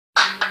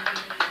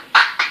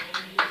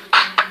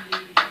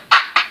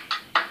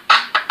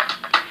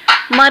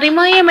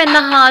മറിമായം എന്ന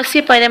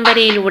ഹാസ്യ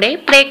പരമ്പരയിലൂടെ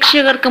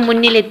പ്രേക്ഷകർക്ക്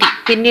മുന്നിലെത്തി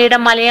പിന്നീട്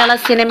മലയാള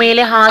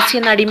സിനിമയിലെ ഹാസ്യ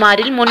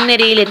നടിമാരിൽ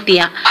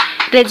മുൻനിരയിലെത്തിയ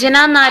രചന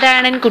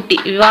കുട്ടി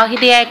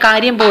വിവാഹിതയായ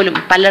കാര്യം പോലും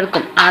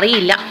പലർക്കും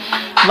അറിയില്ല.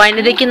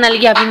 വനിതയ്ക്ക്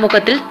നൽകിയ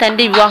അഭിമുഖത്തിൽ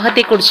തന്റെ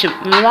വിവാഹത്തെക്കുറിച്ചും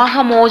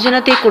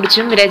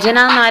വിവാഹമോചനത്തെക്കുറിച്ചും രചന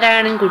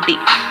കുട്ടി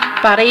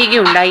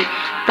പറയുകയുണ്ടായി.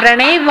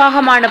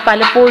 പ്രണയവിവാഹമാണ്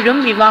പലപ്പോഴും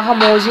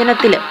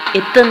വിവാഹമോചനത്തിൽ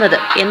എത്തുന്നത്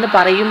എന്ന്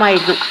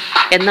പറയുമായിരുന്നു.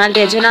 എന്നാൽ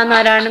രചന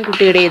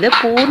കുട്ടിയുടേത്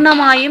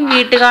പൂർണ്ണമായും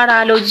വീട്ടുകാർ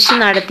ആലോചിച്ച്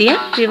നടത്തിയ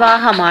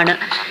വിവാഹമാണ്.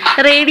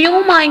 റേഡിയോ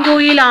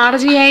മാംഗോയിൽ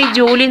ആർജിയായി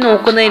ജോലി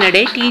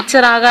നോക്കുന്നതിനിടെ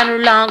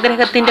ടീച്ചറാകാനുള്ള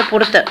ആഗ്രഹത്തിന്റെ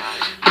പുറത്ത്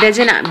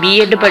രചന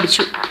BEd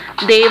പഠിച്ചു.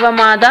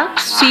 ദേവമാത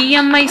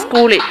CMI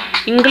സ്കൂളിൽ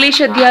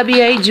ഇംഗ്ലീഷ്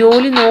അധ്യാപികയായി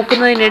ജോലി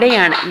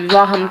നോക്കുന്നതിനിടെയാണ്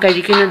വിവാഹം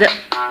കഴിക്കുന്നത്.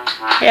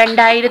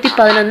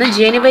 2011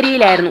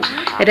 ജനുവരിയിലായിരുന്നു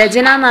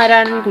രചന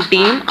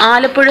കുട്ടിയും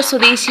ആലപ്പുഴ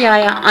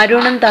സ്വദേശിയായ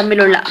അരുണും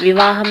തമ്മിലുള്ള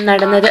വിവാഹം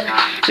നടന്നത്.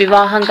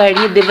 വിവാഹം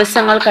കഴിഞ്ഞ്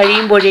ദിവസങ്ങൾ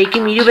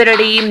കഴിയുമ്പോഴേക്കും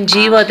ഇരുവരുടെയും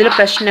ജീവിതത്തിൽ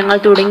പ്രശ്നങ്ങൾ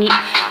തുടങ്ങി.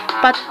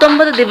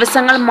 19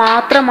 ദിവസങ്ങൾ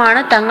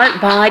മാത്രമാണ് തങ്ങൾ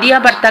ഭാര്യ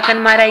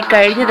ഭർത്താക്കന്മാരായി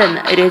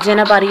കഴിഞ്ഞതെന്ന്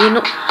രചന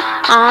പറയുന്നു.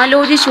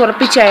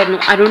 ആലോചിച്ചുറപ്പിച്ചായിരുന്നു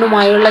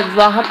അരുണുമായുള്ള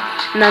വിവാഹം.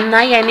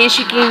 നന്നായി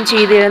അന്വേഷിക്കുകയും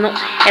ചെയ്തിരുന്നു.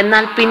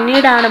 എന്നാൽ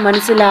പിന്നീടാണ്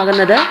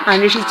മനസ്സിലാകുന്നത്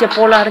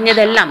അന്വേഷിച്ചപ്പോൾ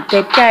അറിഞ്ഞതെല്ലാം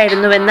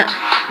തെറ്റായിരുന്നുവെന്ന്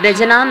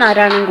രചന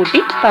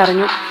കുട്ടി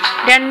പറഞ്ഞു.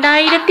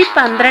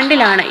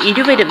 2012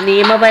 ഇരുവരും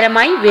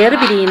നിയമപരമായി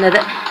വേർപിരിയുന്നത്.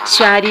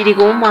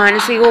 ശാരീരികവും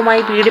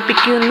മാനസികവുമായി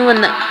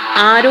പീഡിപ്പിക്കുന്നുവെന്ന്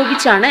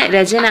ആരോപിച്ചാണ്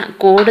രചന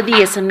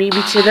കോടതിയെ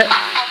സമീപിച്ചത്.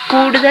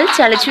 കൂടുതൽ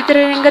ചലച്ചിത്ര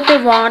രംഗത്തെ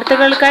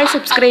വാർത്തകൾക്കായി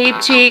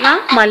സബ്സ്ക്രൈബ് ചെയ്യുക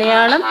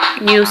മലയാളം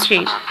ന്യൂസ്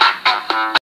ടൈം.